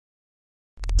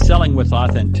selling with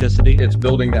authenticity. It's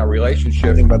building that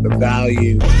relationship, about the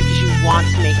value. Because you want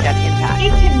to make that impact.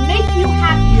 It can make you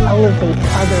happier. Elevate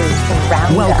others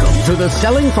around Welcome us. to the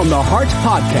Selling from the Heart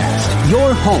podcast,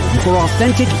 your home for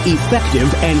authentic,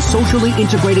 effective, and socially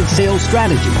integrated sales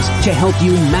strategies to help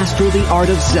you master the art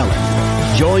of selling.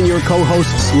 Join your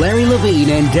co-hosts Larry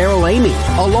Levine and Daryl Amy,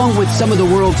 along with some of the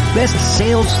world's best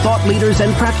sales thought leaders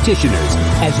and practitioners,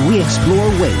 as we explore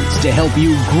ways to help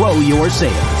you grow your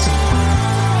sales.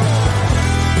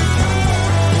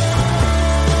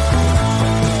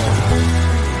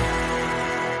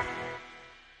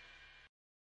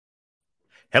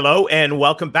 Hello and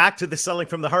welcome back to the Selling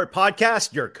from the Heart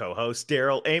podcast. Your co-host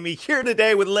Daryl Amy here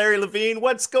today with Larry Levine.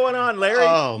 What's going on, Larry?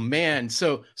 Oh man,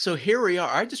 so here we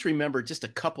are. I just remember just a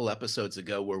couple episodes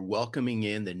ago, we're welcoming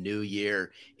in the new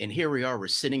year, and here we are. We're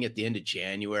sitting at the end of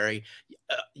January.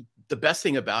 The best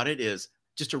thing about it is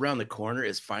just around the corner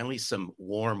is finally some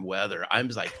warm weather. I'm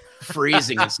just like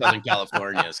freezing in Southern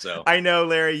California. So I know,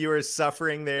 Larry, you are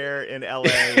suffering there in LA.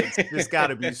 It's just got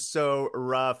to be so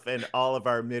rough, and all of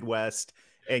our Midwest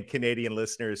and Canadian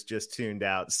listeners just tuned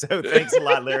out. So thanks a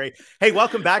lot, Larry. Hey,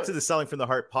 welcome back to the Selling from the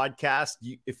Heart podcast.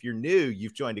 If you're new,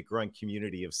 you've joined a growing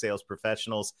community of sales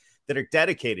professionals that are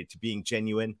dedicated to being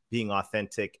genuine, being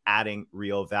authentic, adding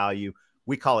real value.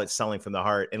 We call it Selling from the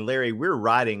Heart. And Larry, we're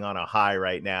riding on a high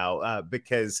right now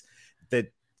because the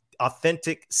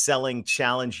Authentic Selling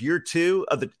Challenge, year 2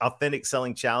 of the Authentic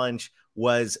Selling Challenge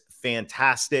was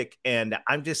fantastic. And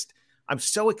I'm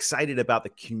so excited about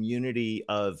the community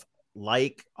of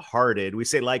like-hearted, we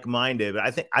say like-minded, but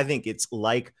I think it's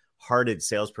like-hearted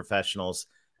sales professionals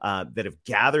that have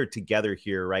gathered together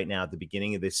here right now at the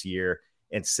beginning of this year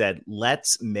and said,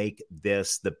 let's make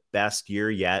this the best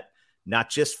year yet, not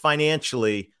just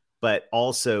financially, but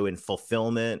also in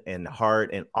fulfillment and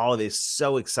heart, and all of this is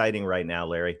so exciting right now,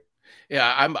 Larry.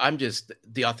 yeah, I'm just,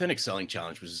 the Authentic Selling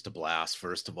Challenge was just a blast,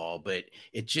 first of all, but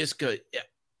it just good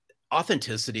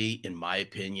authenticity, in my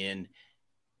opinion.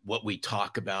 What we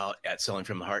talk about at Selling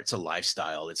from the Heart, it's a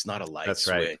lifestyle. It's not a light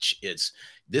switch. Right.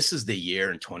 This is the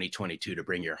year in 2022 to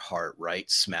bring your heart right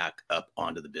smack up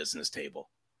onto the business table.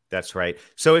 That's right.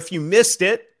 So if you missed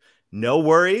it, no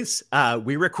worries.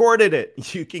 We recorded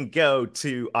it. You can go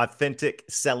to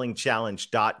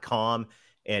AuthenticSellingChallenge.com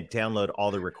and download all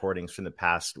the recordings from the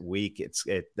past week.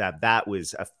 That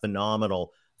was a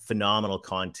phenomenal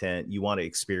content. You want to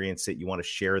experience it. You want to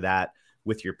share that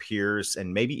with your peers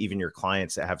and maybe even your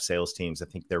clients that have sales teams. I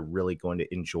think they're really going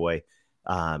to enjoy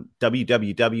Authentic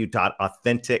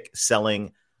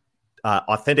Selling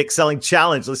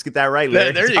Challenge. Let's get that right,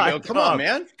 Larry. There you go. Come on,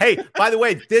 man. Hey, by the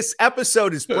way, this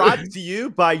episode is brought to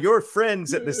you by your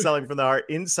friends at the Selling from the Heart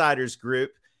Insiders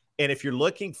Group. And if you're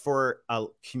looking for a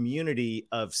community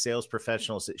of sales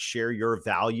professionals that share your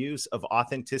values of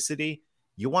authenticity,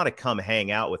 you want to come hang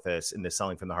out with us in the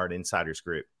Selling from the Heart Insiders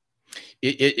Group.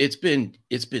 It's been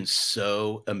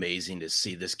so amazing to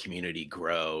see this community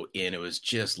grow. And it was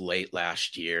just late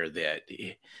last year that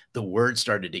the word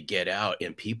started to get out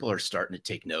and people are starting to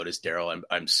take notice. Daryl,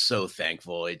 I'm so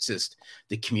thankful. It's just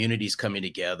the community's coming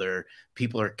together.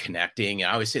 People are connecting.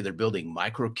 I always say they're building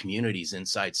micro communities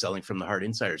inside Selling from the Heart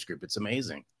Insiders Group. It's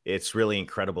amazing. It's really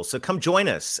incredible. So come join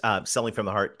us,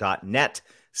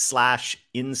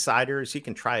 sellingfromtheheart.net/insiders. You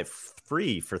can try it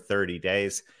free for 30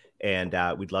 days. And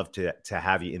we'd love to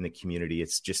have you in the community.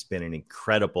 It's just been an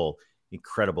incredible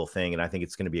thing. And I think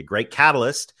it's going to be a great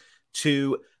catalyst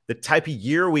to the type of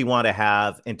year we want to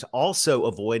have and to also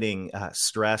avoiding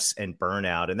stress and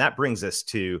burnout. And that brings us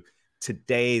to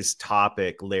today's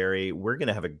topic, Larry. We're going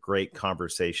to have a great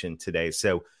conversation today.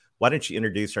 So why don't you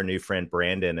introduce our new friend,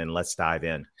 Brandon, and let's dive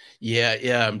in.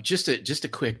 Yeah. Just a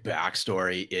quick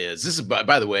backstory is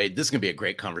by the way, this is going to be a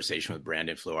great conversation with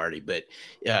Brandon Fluharty, but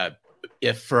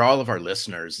if for all of our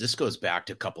listeners, this goes back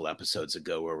to a couple episodes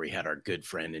ago where we had our good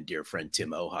friend and dear friend, Tim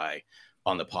Ojai,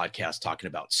 on the podcast talking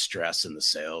about stress in the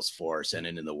sales force and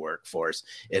in the workforce.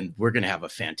 And we're going to have a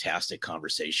fantastic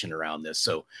conversation around this.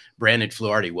 So Brandon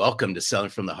Fluharty, welcome to Selling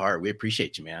from the Heart. We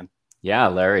appreciate you, man. Yeah,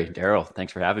 Larry, Daryl,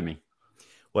 thanks for having me.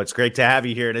 Well, it's great to have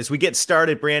you here. And as we get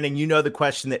started, Brandon, you know the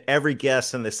question that every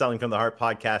guest on the Selling from the Heart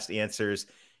podcast answers,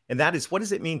 and that is, what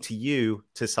does it mean to you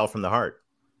to sell from the heart?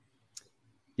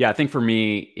 Yeah, I think for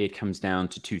me, it comes down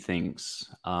to two things.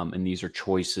 And these are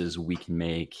choices we can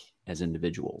make as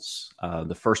individuals.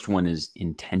 The first one is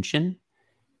intention.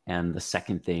 And the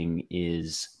second thing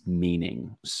is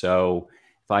meaning. So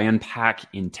if I unpack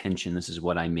intention, this is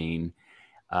what I mean.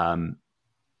 I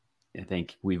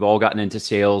think we've all gotten into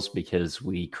sales because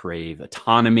we crave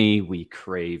autonomy. We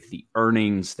crave the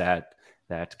earnings that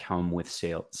come with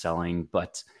selling.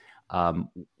 But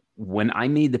when I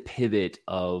made the pivot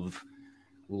of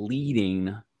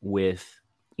leading with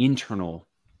internal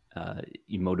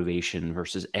motivation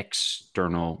versus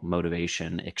external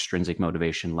motivation, extrinsic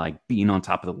motivation, like being on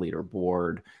top of the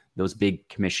leaderboard, those big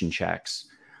commission checks,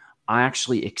 I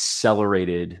actually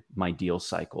accelerated my deal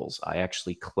cycles. I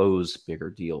actually closed bigger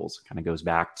deals. Kind of goes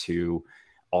back to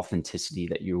authenticity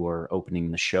that you were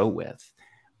opening the show with.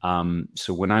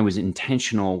 So when I was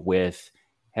intentional with,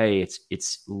 hey,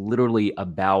 it's literally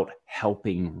about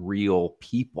helping real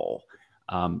people.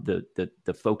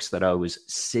 The folks that I was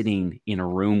sitting in a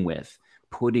room with,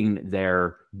 putting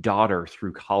their daughter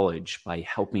through college by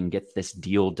helping get this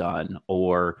deal done,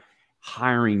 or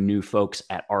hiring new folks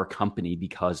at our company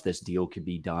because this deal could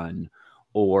be done,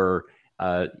 or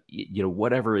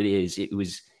whatever it is.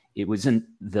 It wasn't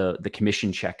the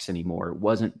commission checks anymore. It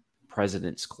wasn't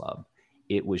President's Club.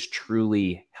 It was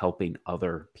truly helping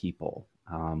other people.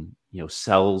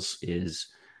 Sales is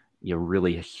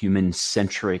really a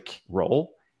human-centric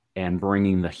role, and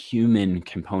bringing the human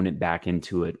component back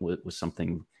into it was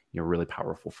something really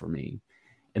powerful for me.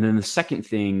 And then the second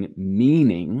thing,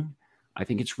 meaning. I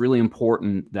think it's really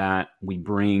important that we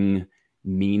bring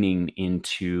meaning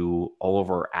into all of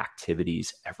our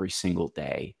activities every single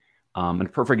day. And a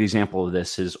perfect example of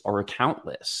this is our account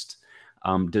list.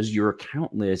 Does your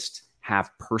account list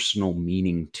have personal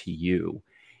meaning to you?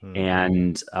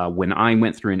 And when I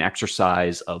went through an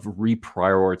exercise of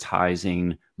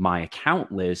reprioritizing my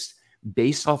account list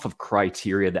based off of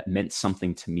criteria that meant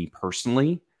something to me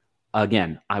personally,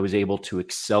 again, I was able to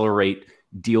accelerate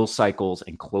deal cycles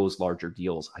and close larger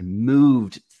deals. I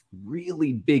moved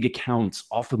really big accounts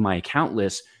off of my account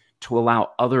list to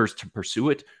allow others to pursue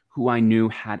it who I knew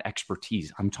had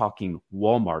expertise. I'm talking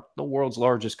Walmart, the world's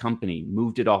largest company,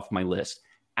 moved it off my list.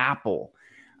 Apple,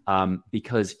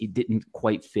 because it didn't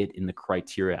quite fit in the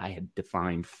criteria I had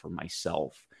defined for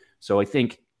myself. So I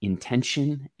think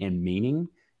intention and meaning,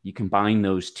 you combine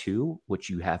those two, which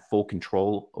you have full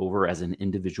control over as an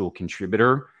individual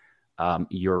contributor,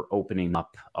 you're opening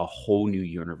up a whole new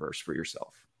universe for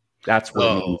yourself. That's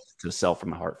what it means to sell from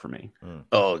the heart for me.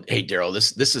 Oh, hey, Daryl,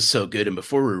 this is so good. And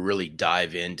before we really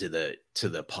dive into the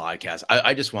podcast,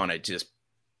 I just want to just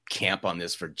camp on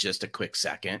this for just a quick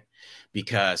second,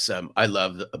 because I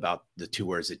love about the two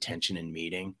words attention and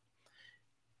meaning.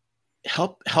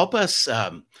 Help us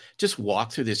just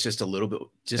walk through this just a little bit,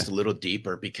 a little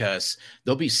deeper, because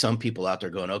there'll be some people out there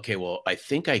going, okay, well, I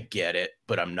think I get it,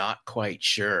 but I'm not quite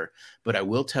sure. But I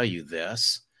will tell you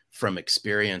this from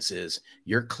experiences,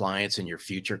 your clients and your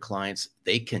future clients,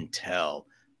 they can tell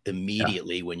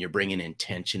immediately when you're bringing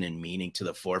intention and meaning to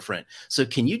the forefront. So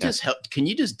can you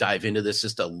just dive into this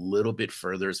just a little bit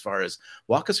further, as far as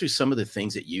walk us through some of the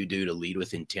things that you do to lead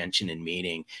with intention and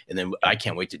meaning? And then I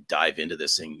can't wait to dive into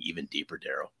this thing even deeper,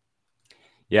 Daryl.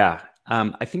 Yeah.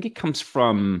 I think it comes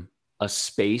from a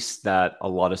space that a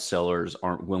lot of sellers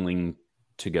aren't willing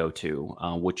to go to,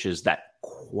 which is that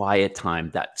quiet time,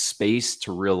 that space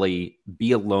to really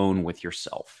be alone with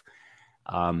yourself.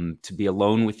 To be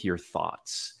alone with your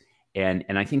thoughts. And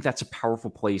I think that's a powerful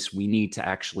place we need to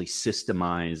actually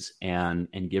systemize and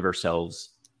give ourselves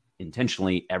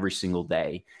intentionally every single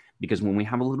day. Because when we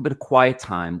have a little bit of quiet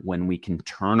time, when we can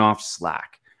turn off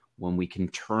Slack, when we can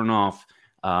turn off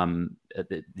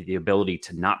the ability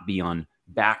to not be on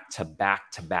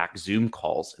back-to-back Zoom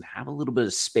calls and have a little bit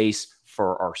of space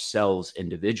for ourselves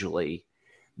individually,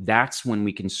 that's when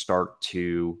we can start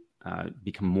to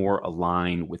become more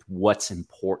aligned with what's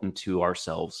important to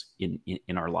ourselves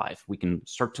in our life. We can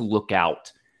start to look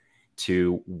out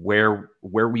to where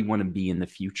we want to be in the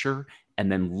future,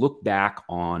 and then look back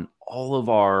on all of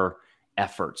our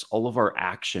efforts, all of our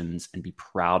actions, and be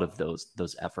proud of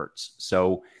those efforts.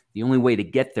 So the only way to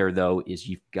get there, though, is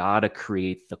you've got to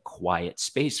create the quiet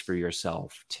space for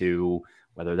yourself to,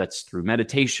 whether that's through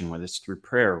meditation, whether it's through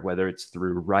prayer, whether it's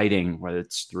through writing, whether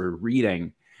it's through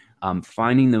reading.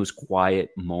 Finding those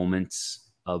quiet moments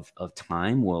of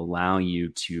time will allow you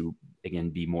to,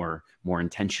 again, be more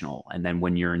intentional. And then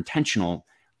when you're intentional,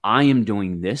 I am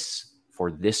doing this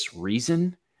for this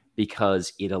reason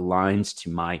because it aligns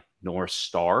to my North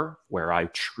Star, where I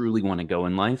truly want to go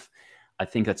in life. I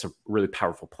think that's a really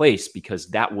powerful place, because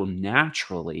that will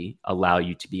naturally allow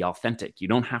you to be authentic. You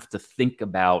don't have to think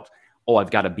about, oh, I've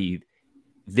got to be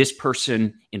this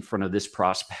person in front of this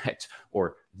prospect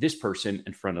or this person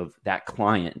in front of that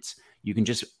client. You can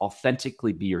just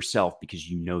authentically be yourself because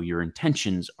you know your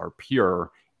intentions are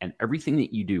pure, and everything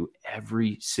that you do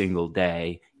every single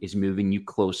day is moving you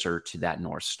closer to that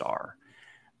North Star.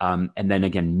 And then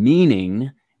again,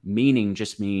 meaning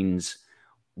just means,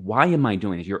 why am I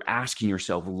doing this? You're asking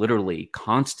yourself literally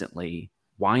constantly,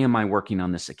 Why am I working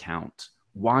on this account?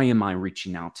 Why am I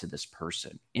reaching out to this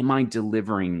person? Am I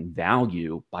delivering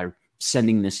value by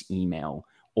sending this email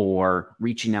or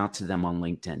reaching out to them on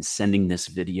LinkedIn, sending this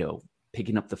video,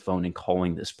 picking up the phone and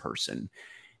calling this person?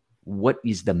 What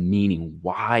is the meaning?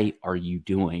 Why are you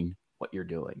doing what you're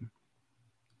doing?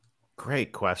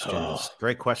 Great questions.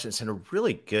 Great questions. And a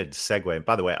really good segue. And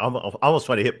by the way, I almost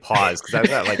want to hit pause because I've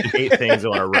got like 8 things I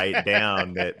want to write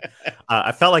down that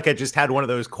I felt like I just had one of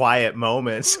those quiet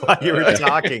moments while you were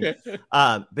talking.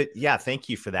 But yeah, thank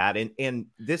you for that. And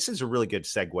this is a really good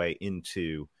segue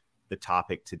into the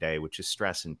topic today, which is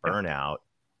stress and burnout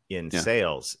in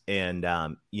sales. And,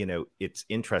 it's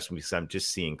interesting because I'm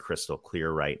just seeing crystal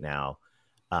clear right now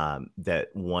that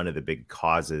one of the big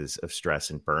causes of stress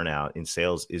and burnout in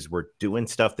sales is we're doing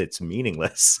stuff that's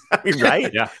meaningless. I mean,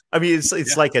 right? Yeah. I mean,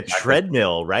 it's like a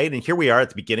treadmill, right? And here we are at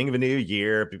the beginning of a new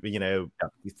year,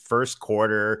 first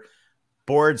quarter,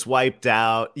 board's wiped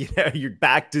out, you're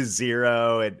back to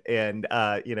zero, and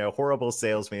horrible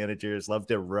sales managers love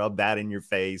to rub that in your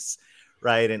face,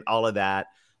 right? And all of that.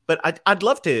 But I'd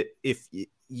love to, if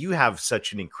you have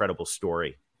such an incredible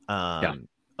story,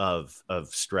 of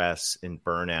stress and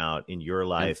burnout in your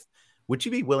life. Would you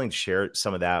be willing to share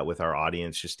some of that with our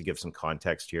audience just to give some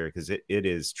context here? Because it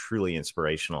is truly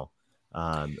inspirational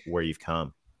where you've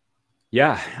come.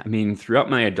 Yeah. I mean, throughout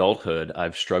my adulthood,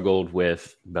 I've struggled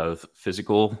with both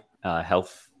physical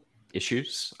health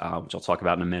issues, which I'll talk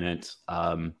about in a minute,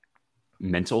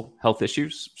 mental health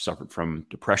issues, suffered from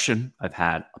depression. I've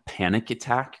had a panic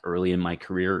attack early in my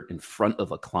career in front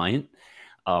of a client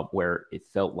where it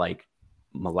felt like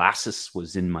molasses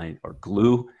was in my, or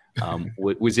glue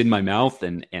was in my mouth,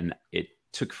 and it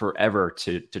took forever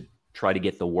to try to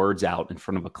get the words out in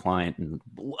front of a client, and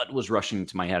blood was rushing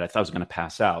to my head. I thought I was going to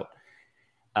pass out.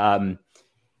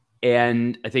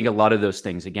 And I think a lot of those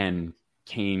things, again,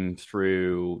 came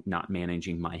through not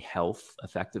managing my health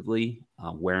effectively,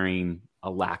 wearing a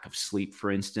lack of sleep,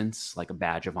 for instance, like a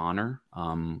badge of honor,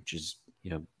 which is,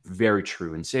 very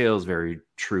true in sales, very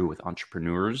true with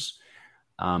entrepreneurs.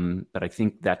 But I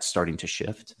think that's starting to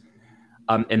shift.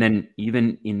 And then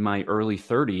even in my early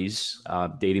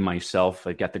 30s, dating myself,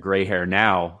 I got the gray hair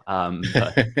now,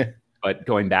 but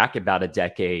going back about a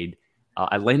decade,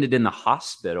 I landed in the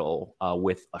hospital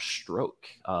with a stroke,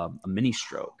 a mini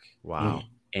stroke. Wow.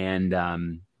 And,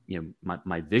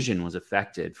 my vision was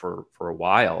affected for a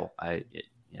while.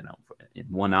 In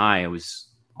one eye, I was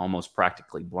almost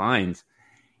practically blind.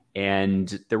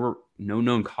 And there were no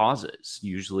known causes.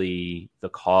 Usually the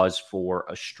cause for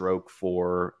a stroke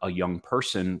for a young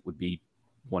person would be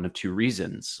one of 2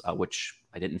 reasons, which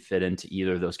I didn't fit into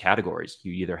either of those categories.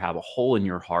 You either have a hole in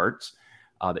your heart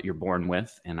that you're born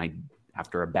with, and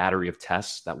after a battery of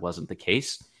tests, that wasn't the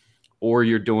case, or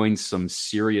you're doing some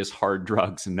serious hard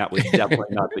drugs, and that was definitely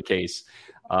not the case.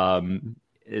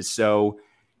 So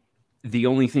the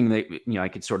only thing that I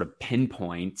could sort of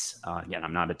pinpoint, again,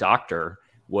 I'm not a doctor,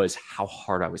 was how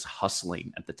hard I was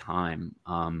hustling at the time,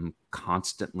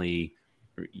 constantly,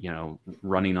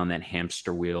 running on that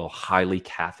hamster wheel, highly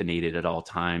caffeinated at all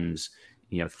times,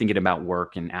 thinking about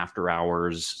work and after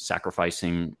hours,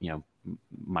 sacrificing,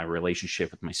 my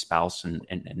relationship with my spouse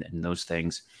and those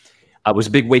things. It was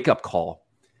a big wake up call.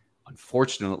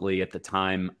 Unfortunately, at the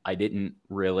time, I didn't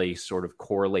really sort of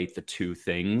correlate the 2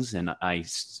 things, and I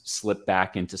slipped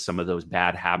back into some of those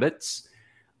bad habits.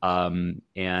 And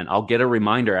I'll get a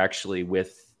reminder actually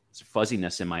with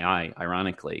fuzziness in my eye,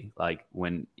 ironically, like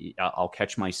when I'll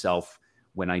catch myself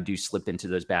when I do slip into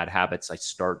those bad habits, I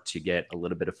start to get a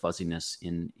little bit of fuzziness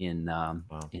in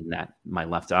that my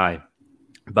left eye.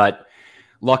 But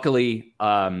luckily,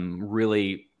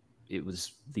 really, it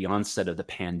was the onset of the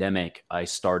pandemic. I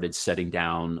started setting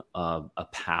down a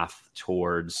path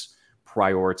towards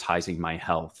prioritizing my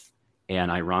health.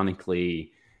 And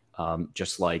ironically,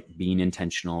 just like being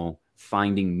intentional,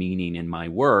 finding meaning in my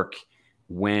work,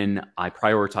 when I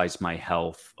prioritized my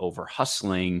health over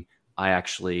hustling, I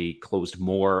actually closed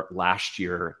more last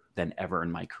year than ever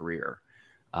in my career.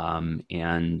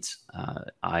 And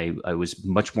I was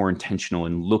much more intentional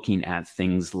in looking at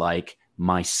things like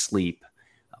my sleep,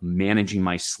 managing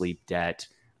my sleep debt,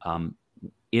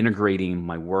 integrating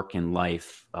my work and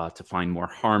life to find more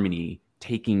harmony,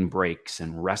 taking breaks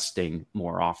and resting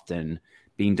more often,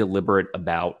 being deliberate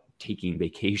about taking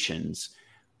vacations.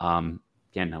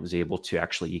 Again, I was able to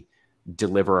actually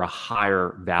deliver a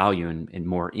higher value and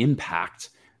more impact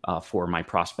for my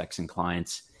prospects and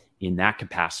clients in that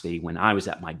capacity when I was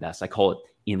at my best. I call it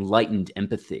enlightened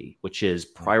empathy, which is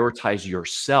prioritize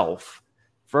yourself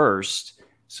first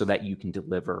so that you can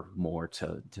deliver more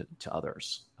to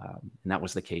others. And that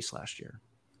was the case last year.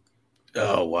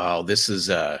 Oh, wow. This is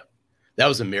that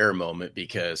was a mirror moment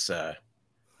because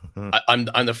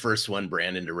I'm the first one,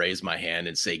 Brandon, to raise my hand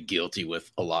and say guilty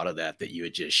with a lot of that you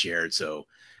had just shared. So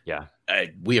Yeah.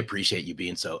 We appreciate you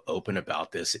being so open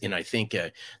about this. And I think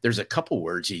there's a couple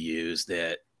words you use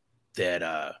that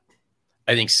I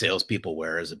think salespeople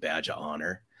wear as a badge of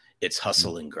honor. It's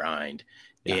hustle and grind.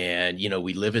 Yeah. And,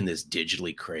 we live in this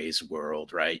digitally crazed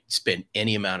world, right? Spend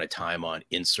any amount of time on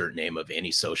insert name of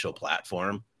any social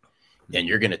platform. And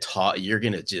you're going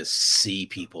to just see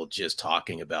people just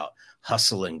talking about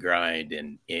hustle and grind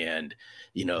and,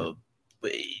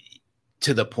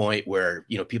 to the point where,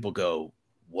 people go,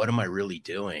 what am I really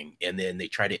doing? And then they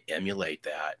try to emulate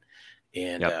that.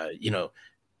 And,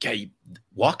 okay,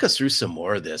 walk us through some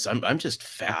more of this. I'm just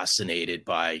fascinated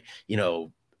by,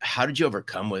 how'd you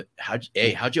overcome it?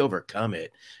 How'd you overcome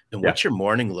it? And what's your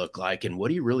morning look like? And what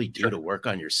do you really do to work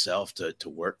on yourself to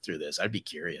work through this? I'd be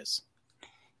curious.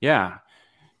 Yeah.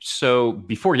 So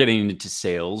before getting into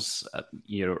sales,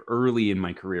 early in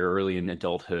my career, early in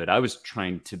adulthood, I was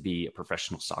trying to be a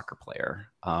professional soccer player.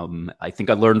 I think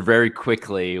I learned very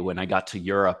quickly when I got to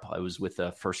Europe. I was with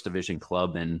a first division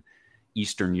club in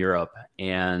Eastern Europe,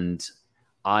 and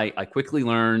I quickly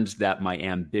learned that my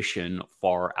ambition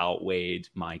far outweighed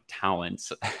my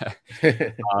talents.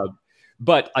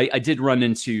 But I did run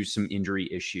into some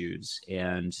injury issues,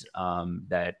 and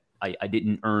that I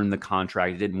didn't earn the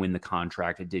contract. I didn't win the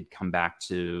contract. I did come back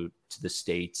to the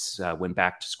States, went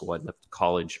back to school. I left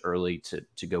college early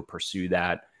to go pursue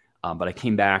that. But I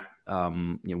came back,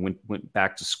 went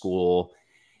back to school.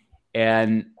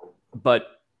 But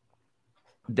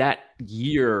that a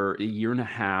year and a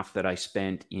half that I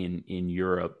spent in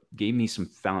Europe gave me some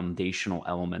foundational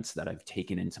elements that I've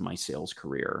taken into my sales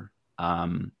career.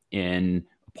 And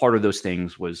part of those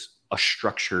things was a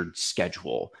structured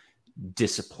schedule,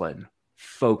 discipline,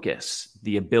 focus,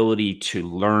 the ability to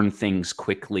learn things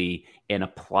quickly and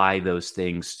apply those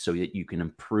things so that you can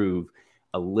improve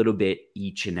a little bit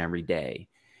each and every day.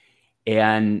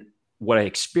 And what I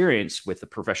experienced with the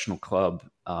professional club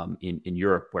in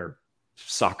Europe, where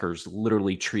soccer's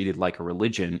literally treated like a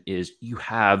religion, is you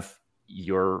have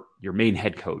your main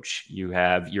head coach, you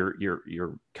have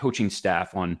your coaching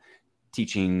staff on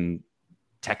teaching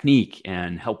technique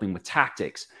and helping with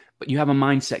tactics. But you have a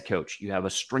mindset coach, you have a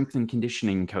strength and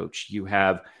conditioning coach, you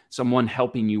have someone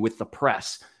helping you with the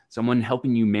press, someone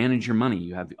helping you manage your money.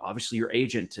 You have obviously your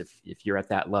agent if you're at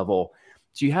that level.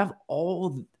 So you have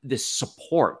all this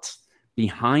support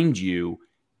behind you,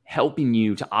 helping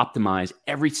you to optimize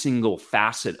every single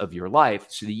facet of your life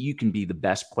so that you can be the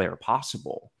best player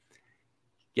possible.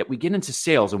 Yet we get into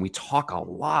sales and we talk a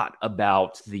lot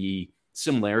about the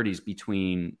similarities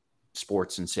between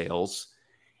sports and sales.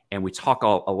 And we talk a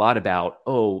lot about,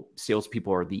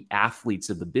 salespeople are the athletes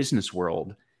of the business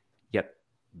world. Yet,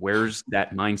 where's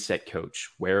that mindset coach?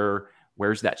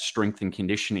 Where's that strength and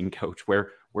conditioning coach?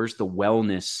 Where's the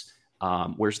wellness?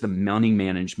 Where's the money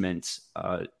management?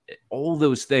 All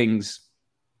those things,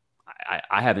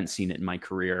 I haven't seen it in my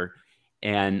career.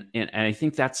 And I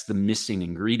think that's the missing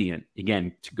ingredient.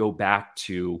 Again, to go back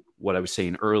to what I was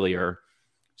saying earlier,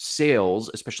 sales,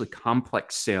 especially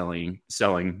complex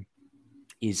selling,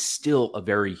 is still a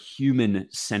very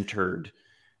human-centered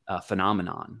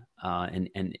phenomenon and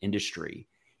industry.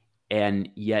 And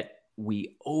yet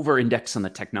we over-index on the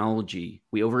technology,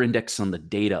 we over-index on the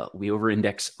data, we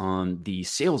over-index on the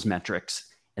sales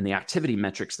metrics and the activity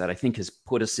metrics that I think has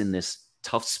put us in this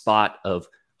tough spot of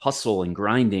hustle and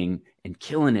grinding and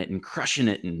killing it and crushing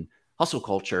it and hustle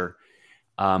culture.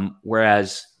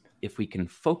 Whereas if we can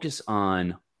focus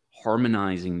on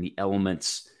harmonizing the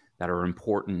elements that are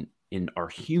important in our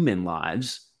human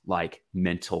lives, like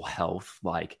mental health,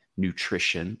 like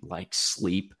nutrition, like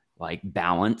sleep, like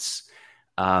balance.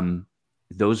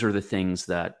 Those are the things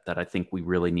that I think we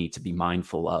really need to be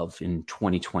mindful of in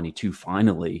 2022,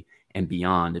 finally, and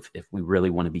beyond, if we really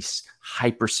want to be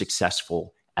hyper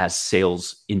successful as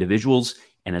sales individuals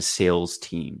and as sales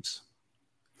teams.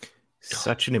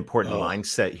 Such an important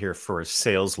mindset here for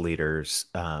sales leaders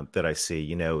that I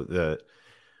see.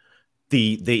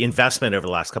 The investment over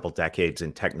the last couple of decades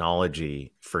in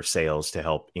technology for sales to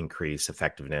help increase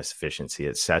effectiveness, efficiency,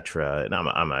 et cetera. And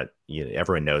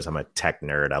everyone knows I'm a tech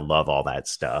nerd. I love all that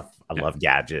stuff. I love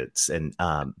gadgets. And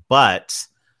but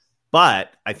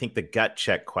I think the gut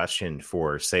check question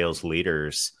for sales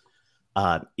leaders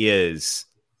is,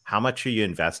 how much are you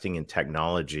investing in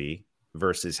technology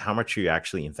versus how much are you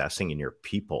actually investing in your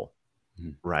people,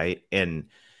 right? And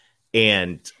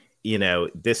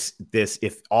this,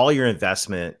 if all your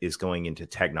investment is going into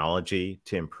technology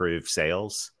to improve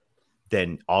sales,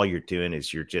 then all you're doing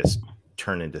is you're just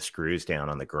turning the screws down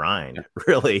on the grind.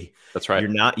 Really. That's right.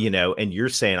 You're not, and you're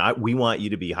saying, we want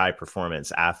you to be high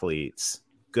performance athletes.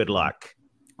 Good luck.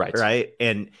 Right. Right.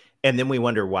 And then we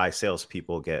wonder why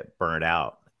salespeople get burned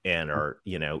out and are,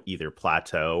 either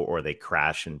plateau or they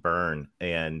crash and burn.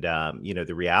 And,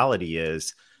 the reality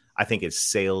is, I think as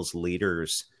sales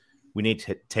leaders, we need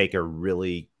to take a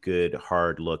really good,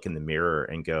 hard look in the mirror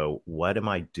and go, what am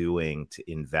I doing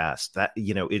to invest? That,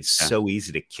 it's so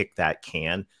easy to kick that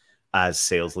can as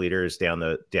sales leaders down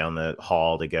the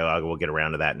hall to go, we'll get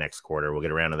around to that next quarter. We'll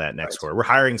get around to that next quarter. We're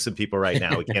hiring some people right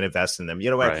now. We can't invest in them.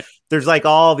 Right. There's like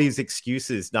all these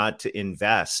excuses not to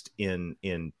invest in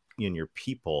your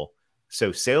people.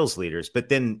 So sales leaders, but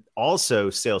then also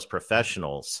sales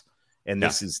professionals. And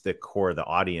this is the core of the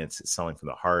audience. It's selling from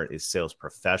the heart is sales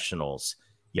professionals.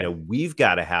 We've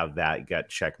got to have that gut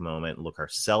check moment, look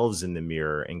ourselves in the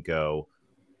mirror and go,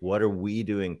 what are we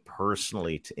doing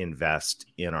personally to invest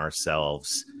in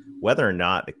ourselves? Whether or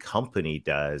not the company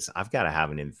does, I've got to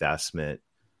have an investment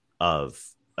of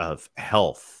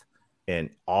health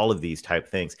and all of these type of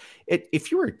things.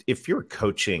 If you're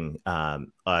coaching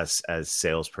us as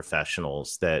sales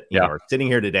professionals that are sitting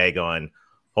here today going,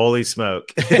 holy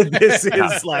smoke, this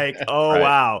is like,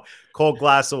 wow, cold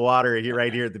glass of water here,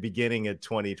 right here at the beginning of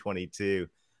 2022.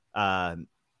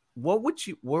 What would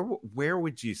you, where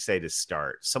would you say to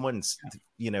start? Someone's,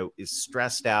 is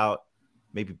stressed out,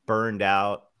 maybe burned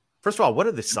out. First of all, what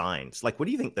are the signs? Like, what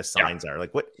do you think the signs are?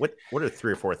 Like, what are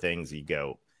 3 or 4 things you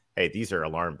go, hey, these are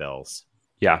alarm bells?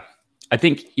 Yeah. I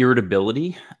think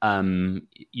irritability,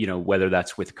 whether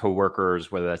that's with coworkers,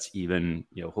 whether that's even,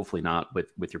 hopefully not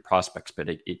with your prospects, but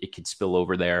it could spill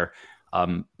over there.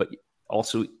 But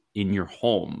also in your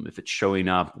home, if it's showing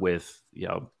up with,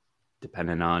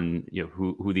 depending on,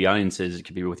 who the audience is, it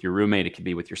could be with your roommate, it could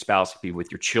be with your spouse, it could be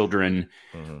with your children,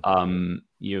 in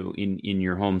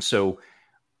your home. So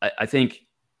I think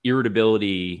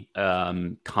irritability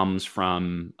comes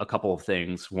from a couple of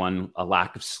things. One, a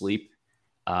lack of sleep.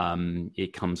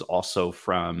 It comes also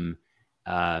from,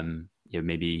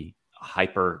 maybe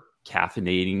hyper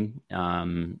caffeinating.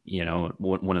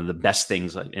 One of the best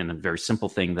things and a very simple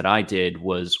thing that I did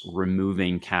was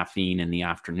removing caffeine in the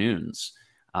afternoons.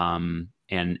 And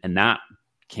that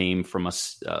came from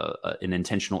an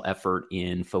intentional effort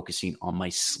in focusing on my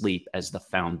sleep as the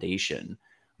foundation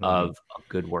of a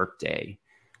good work day.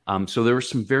 So there were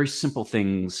some very simple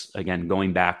things, again,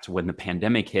 going back to when the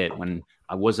pandemic hit, when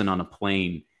I wasn't on a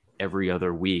plane every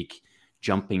other week,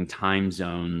 jumping time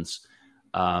zones.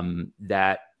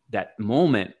 That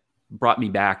moment brought me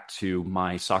back to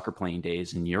my soccer playing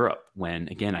days in Europe, when,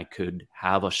 again, I could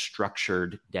have a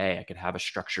structured day, I could have a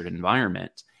structured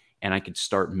environment, and I could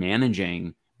start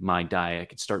managing my diet. I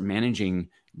could start managing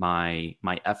my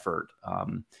effort.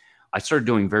 I started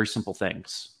doing very simple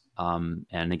things.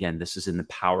 And again, this is in the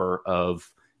power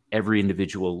of every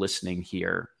individual listening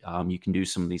here. You can do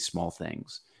some of these small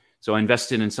things. So I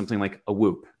invested in something like a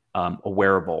Whoop, a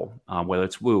wearable, whether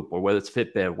it's Whoop or whether it's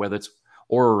Fitbit, whether it's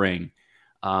Oura Ring.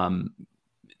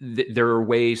 There are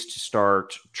ways to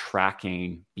start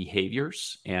tracking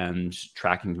behaviors and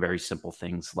tracking very simple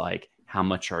things like, how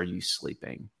much are you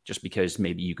sleeping? Just because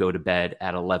maybe you go to bed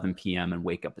at 11 p.m. and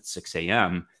wake up at 6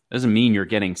 a.m. doesn't mean you're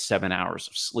getting 7 hours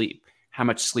of sleep. How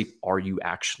much sleep are you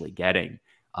actually getting?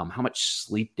 How much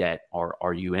sleep debt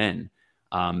are you in?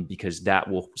 Because that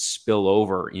will spill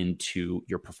over into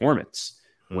your performance.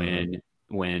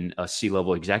 When a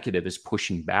C-level executive is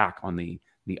pushing back on the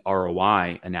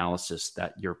ROI analysis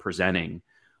that you're presenting,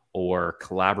 or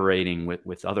collaborating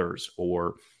with others,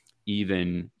 or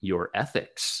even your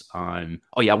ethics on,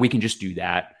 we can just do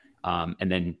that. And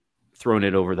then throwing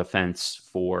it over the fence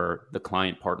for the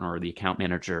client partner or the account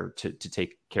manager to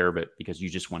take care of it because you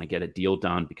just want to get a deal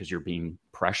done because you're being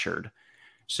pressured.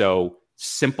 So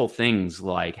simple things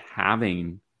like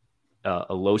having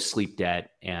a low sleep debt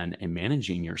and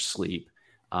managing your sleep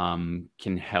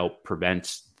can help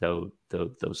prevent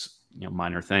those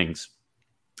minor things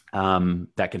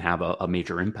that can have a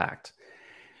major impact.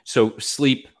 So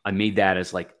sleep, I made that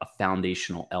as like a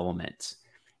foundational element.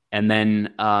 And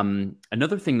then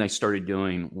another thing that I started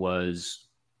doing was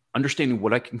understanding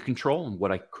what I can control and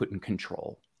what I couldn't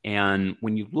control. And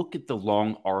when you look at the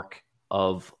long arc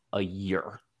of a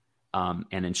year, and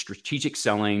in strategic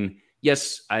selling,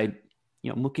 yes, I'm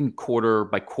looking quarter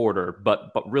by quarter,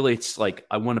 but really it's like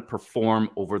I want to perform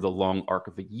over the long arc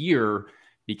of a year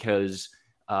because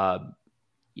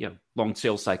long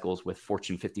sales cycles with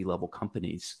Fortune 50 level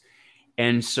companies.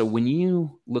 And so when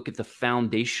you look at the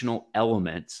foundational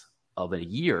element of a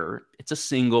year, it's a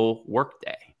single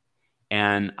workday.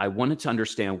 And I wanted to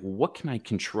understand, what can I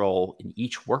control in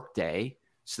each workday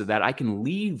so that I can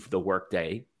leave the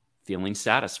workday feeling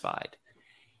satisfied.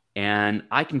 And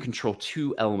I can control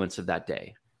two elements of that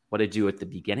day: what I do at the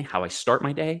beginning, how I start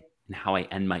my day, and how I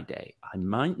end my day. I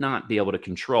might not be able to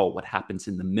control what happens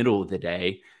in the middle of the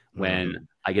day when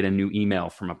I get a new email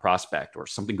from a prospect, or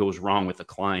something goes wrong with a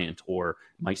client, or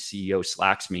my CEO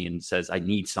slacks me and says I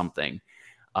need something.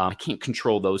 I can't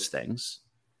control those things,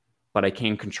 but I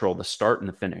can control the start and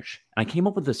the finish. And I came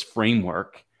up with this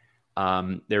framework.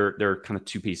 There are kind of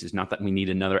two pieces. Not that we need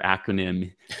another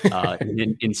acronym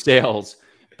in sales,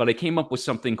 but I came up with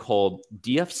something called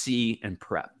DFC and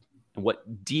PrEP. And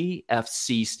what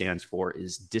DFC stands for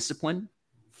is discipline,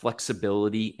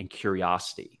 flexibility, and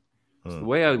curiosity. So the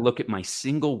way I look at my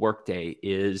single workday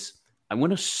is I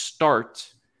want to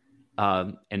start,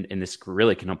 and this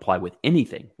really can apply with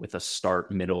anything, with a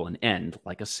start, middle, and end,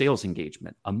 like a sales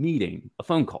engagement, a meeting, a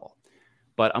phone call.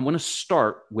 But I want to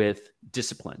start with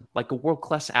discipline, like a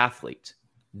world-class athlete.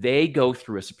 They go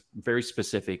through a very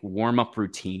specific warm-up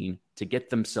routine to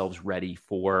get themselves ready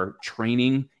for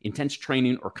training, intense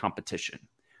training, or competition.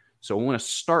 So I want to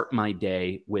start my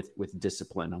day with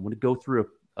discipline. I want to go through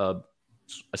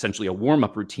essentially a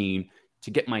warm-up routine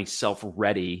to get myself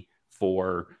ready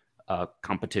for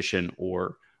competition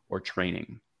or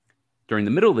training. During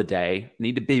the middle of the day, I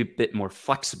need to be a bit more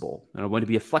flexible. And I want to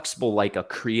be flexible like a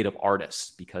creative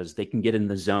artist, because they can get in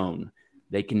the zone.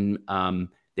 They can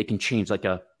change like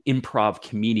a improv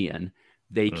comedian.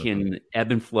 They can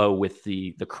ebb and flow with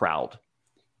the crowd.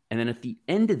 And then at the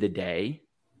end of the day,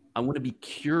 I want to be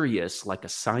curious like a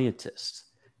scientist.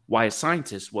 Why a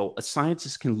scientist? Well, a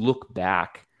scientist can look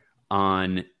back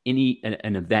on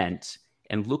an event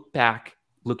and look back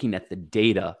looking at the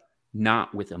data,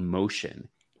 not with emotion.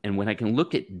 And when I can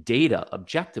look at data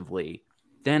objectively,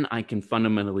 then I can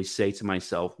fundamentally say to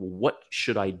myself, well, what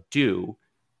should I do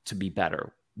to be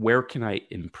better? Where can I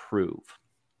improve?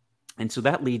 And so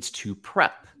that leads to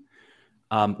PrEP,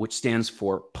 which stands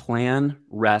for plan,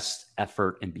 rest,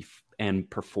 effort, and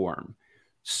perform.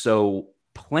 So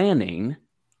planning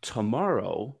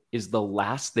tomorrow is the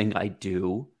last thing I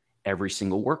do every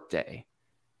single workday.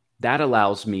 That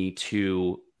allows me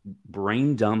to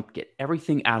brain dump, get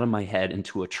everything out of my head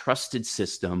into a trusted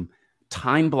system,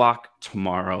 time block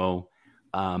tomorrow,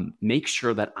 make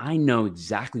sure that I know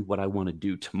exactly what I want to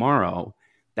do tomorrow.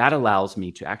 That allows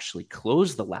me to actually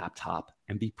close the laptop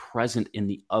and be present in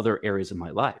the other areas of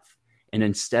my life. And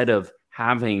instead of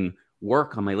having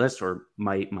work on my list or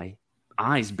my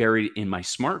eyes buried in my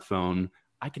smartphone,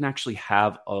 I can actually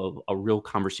have a real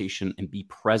conversation and be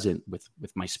present with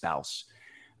my spouse.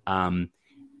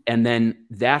 And then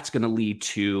that's going to lead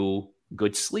to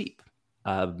good sleep.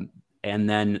 And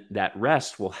then that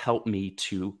rest will help me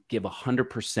to give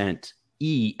 100%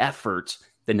 effort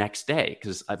the next day,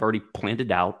 because I've already planned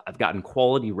it out. I've gotten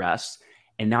quality rest,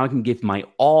 and now I can give my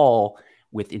all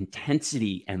with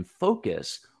intensity and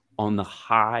focus on the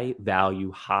high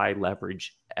value, high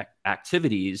leverage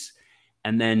activities.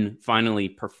 And then finally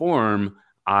perform.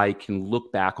 I can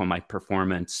look back on my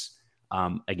performance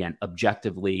again,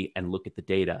 objectively, and look at the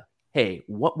data. Hey,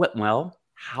 what went well?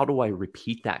 How do I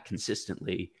repeat that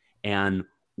consistently? And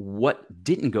what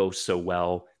didn't go so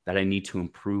well that I need to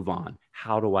improve on?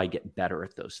 How do I get better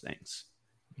at those things?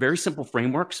 Very simple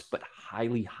frameworks, but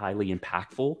highly, highly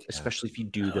impactful, especially if you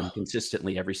do them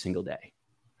consistently every single day.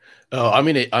 Oh, I'm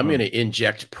gonna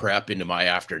inject PrEP into my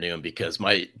afternoon, because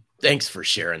thanks for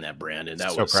sharing that, Brandon.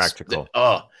 That was so practical.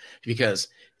 Because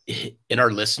and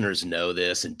our listeners know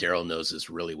this, and Daryl knows this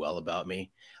really well about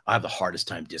me. I have the hardest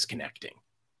time disconnecting.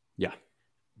 Yeah.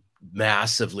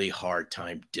 Massively hard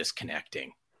time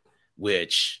disconnecting,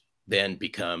 which then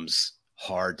becomes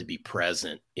hard to be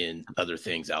present in other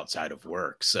things outside of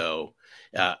work. So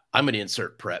I'm going to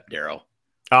insert PrEP, Daryl.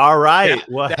 All right. Yeah,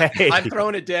 well, hey. I'm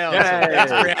throwing it down. So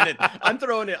thanks, Brandon. I'm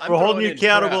throwing it. We're holding you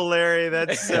accountable, Larry.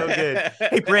 That's so good.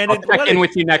 Hey, Brandon. I'll check in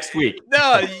with you next week.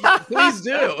 No, please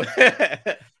do.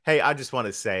 Hey, I just want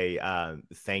to say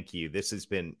thank you. This has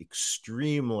been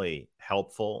extremely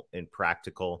helpful and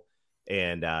practical,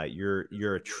 and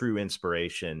you're a true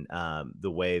inspiration.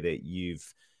 The way that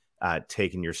you've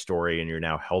taken your story and you're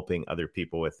now helping other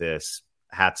people with this.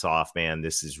 Hats off, man.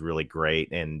 This is really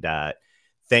great. And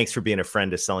thanks for being a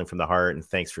friend to Selling from the Heart, and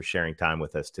thanks for sharing time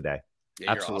with us today.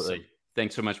 Yeah, absolutely. Awesome.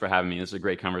 Thanks so much for having me. This is a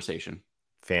great conversation.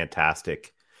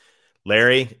 Fantastic.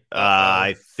 Larry,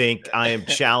 I think I am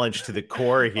challenged to the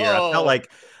core here. I felt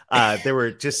like there were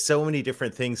just so many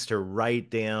different things to write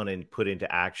down and put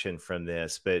into action from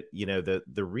this. But, you know,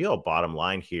 the real bottom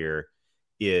line here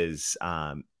is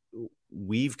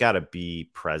we've got to be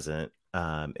present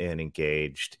and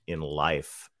engaged in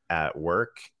life at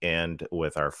work and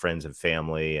with our friends and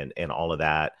family and all of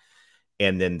that.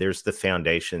 And then there's the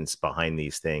foundations behind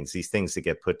these things. These things that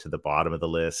get put to the bottom of the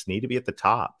list need to be at the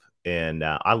top. And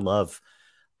I love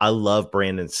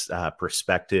Brandon's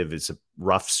perspective. It's a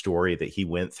rough story that he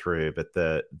went through, but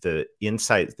the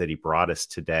insights that he brought us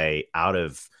today out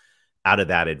of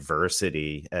that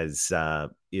adversity is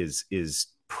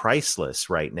priceless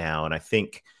right now. And I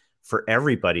think for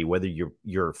everybody, whether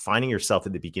you're finding yourself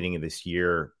at the beginning of this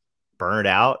year burned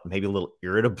out, maybe a little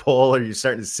irritable, or you're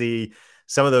starting to see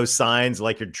some of those signs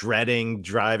like you're dreading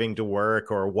driving to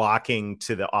work or walking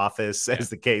to the office, as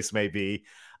the case may be,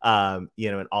 and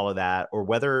all of that, or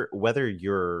whether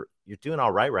you're doing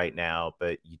all right now,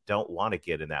 but you don't want to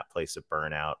get in that place of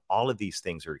burnout. All of these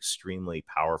things are extremely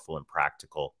powerful and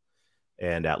practical.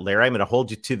 And Larry, I'm going to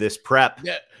hold you to this prep.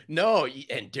 Yeah, no,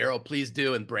 and Daryl, please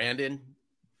do, and Brandon,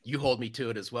 you hold me to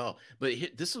it as well. But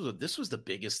this was the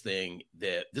biggest thing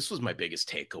this was my biggest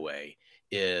takeaway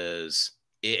is.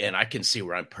 And I can see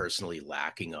where I'm personally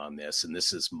lacking on this. And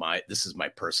this is my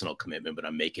personal commitment, but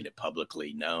I'm making it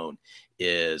publicly known,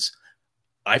 is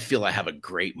I feel I have a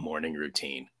great morning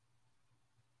routine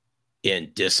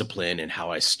in discipline and how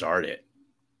I start it.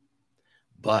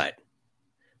 But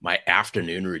my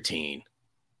afternoon routine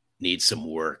needs some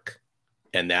work.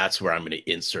 And that's where I'm going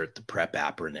to insert the PrEP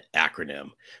acronym,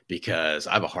 because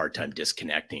I have a hard time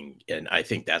disconnecting. And I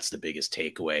think that's the biggest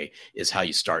takeaway, is how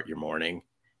you start your morning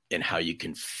and how you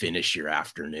can finish your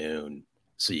afternoon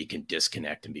so you can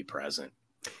disconnect and be present.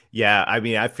 Yeah, I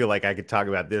mean, I feel like I could talk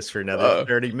about this for another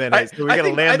 30 minutes. So we're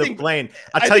going to land the plane.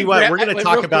 I'll tell you what, we're going to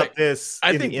talk about this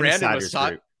in the Insiders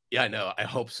group. Yeah, I know. I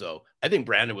hope so. I think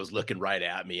Brandon was looking right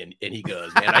at me and he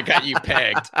goes, man, I got you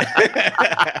pegged.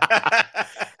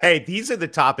 Hey, these are the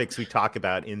topics we talk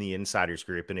about in the Insiders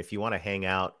group. And if you want to hang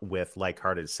out with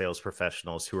like-hearted sales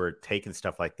professionals who are taking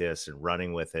stuff like this and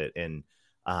running with it and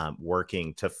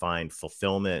working to find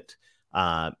fulfillment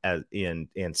and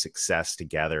success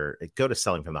together, go to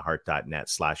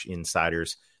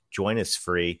sellingfromtheheart.net/insiders. Join us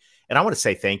free. And I want to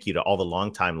say thank you to all the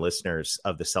longtime listeners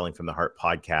of the Selling from the Heart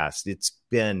podcast. It's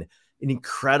been an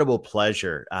incredible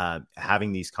pleasure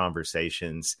having these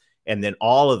conversations, and then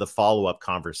all of the follow-up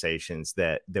conversations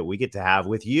that we get to have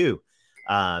with you.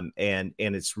 And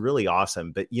it's really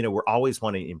awesome. But, we're always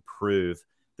wanting to improve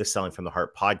the Selling from the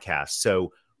Heart podcast.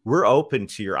 So we're open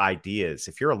to your ideas.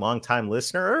 If you're a longtime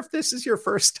listener, or if this is your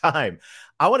first time,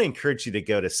 I want to encourage you to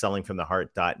go to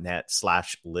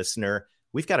sellingfromtheheart.net/listener.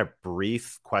 We've got a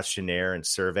brief questionnaire and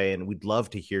survey, and we'd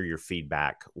love to hear your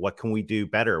feedback. What can we do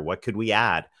better? What could we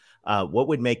add? What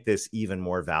would make this even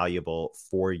more valuable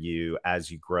for you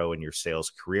as you grow in your sales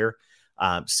career?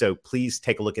 So please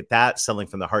take a look at that,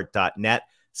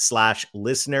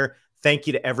 sellingfromtheheart.net/listener. Thank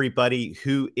you to everybody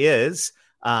who is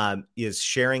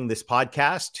sharing this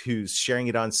podcast, who's sharing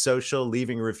it on social,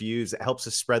 leaving reviews. It helps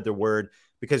us spread the word,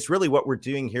 because really what we're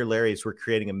doing here, Larry, is we're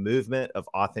creating a movement of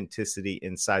authenticity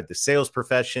inside the sales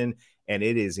profession, and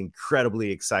it is incredibly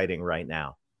exciting right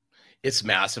now. It's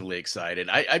massively exciting.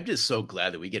 I'm just so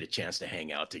glad that we get a chance to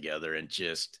hang out together and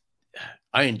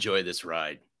I enjoy this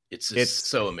ride. It's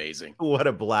so amazing. What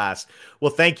a blast.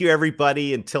 Well, thank you,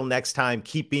 everybody. Until next time,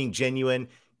 keep being genuine,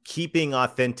 keep being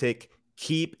authentic,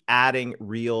 keep adding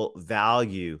real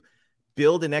value,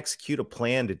 build and execute a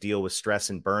plan to deal with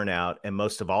stress and burnout, and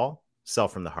most of all, sell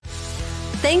from the heart.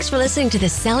 Thanks for listening to the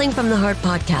Selling from the Heart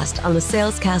podcast on the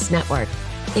Salescast Network.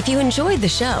 If you enjoyed the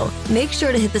show, make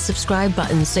sure to hit the subscribe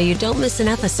button so you don't miss an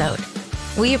episode.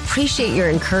 We appreciate your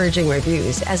encouraging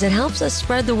reviews, as it helps us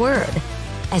spread the word.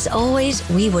 As always,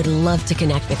 we would love to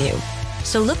connect with you.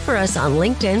 So look for us on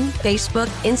LinkedIn, Facebook,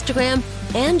 Instagram,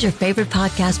 and your favorite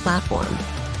podcast platform.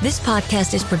 This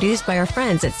podcast is produced by our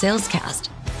friends at Salescast.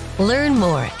 Learn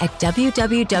more at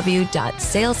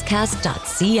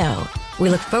www.salescast.co. We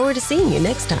look forward to seeing you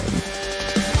next time.